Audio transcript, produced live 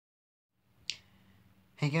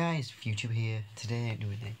Hey guys, Future here. Today I'm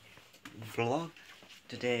doing a vlog.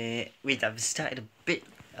 Today I've started a bit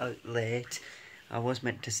late. I was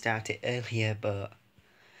meant to start it earlier, but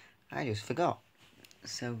I just forgot.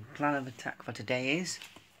 So plan of attack for today is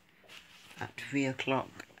at 3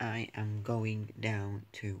 o'clock I am going down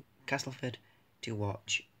to Castleford to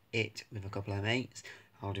watch it with a couple of mates.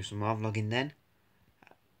 I'll do some more vlogging then.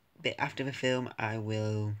 A bit after the film I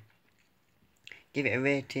will give it a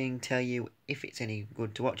rating, tell you if it's any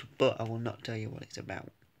good to watch, but I will not tell you what it's about.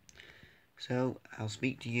 So, I'll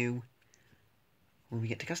speak to you when we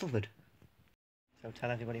get to Castleford. So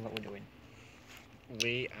tell everybody what we're doing.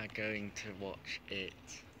 We are going to watch it.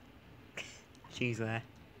 She's there.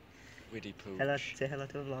 Widdy Pooch. Hello, say hello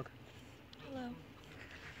to the vlog. Hello.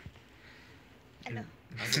 Hello.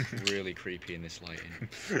 I look really creepy in this lighting.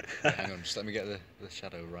 Hang on, just let me get the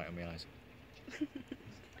shadow right on my eyes.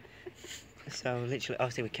 So, literally,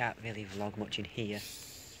 obviously we can't really vlog much in here.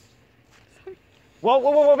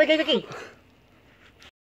 Whoa, Vicky!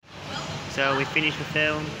 So, we finished the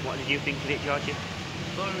film. What did you think of it, Georgie? I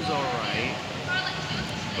thought it was alright,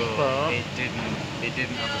 but it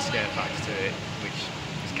didn't have the scare factor to it, which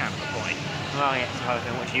is kind of the point. Oh yeah, it's a horror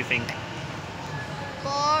film. What did you think?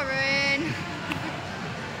 Boring.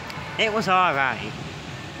 It was alright.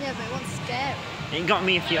 Yeah, but it wasn't scary. It got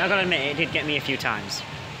me I gotta admit, it did get me a few times.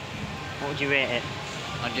 What would you rate it?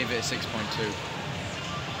 I'd give it a 6.2.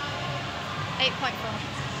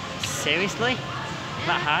 8.4. Seriously?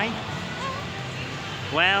 That high?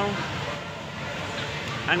 Well,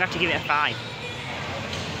 I'm gonna have to give it a 5.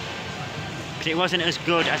 Because it wasn't as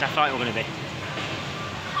good as I thought it was gonna be.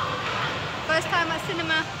 First time at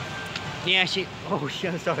cinema. Yeah,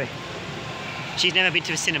 I'm sorry. She's never been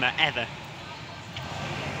to a cinema, ever.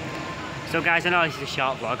 So guys, I know this is a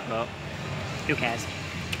short vlog, but who cares?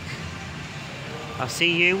 I'll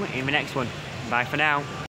see you in the next one. Bye for now.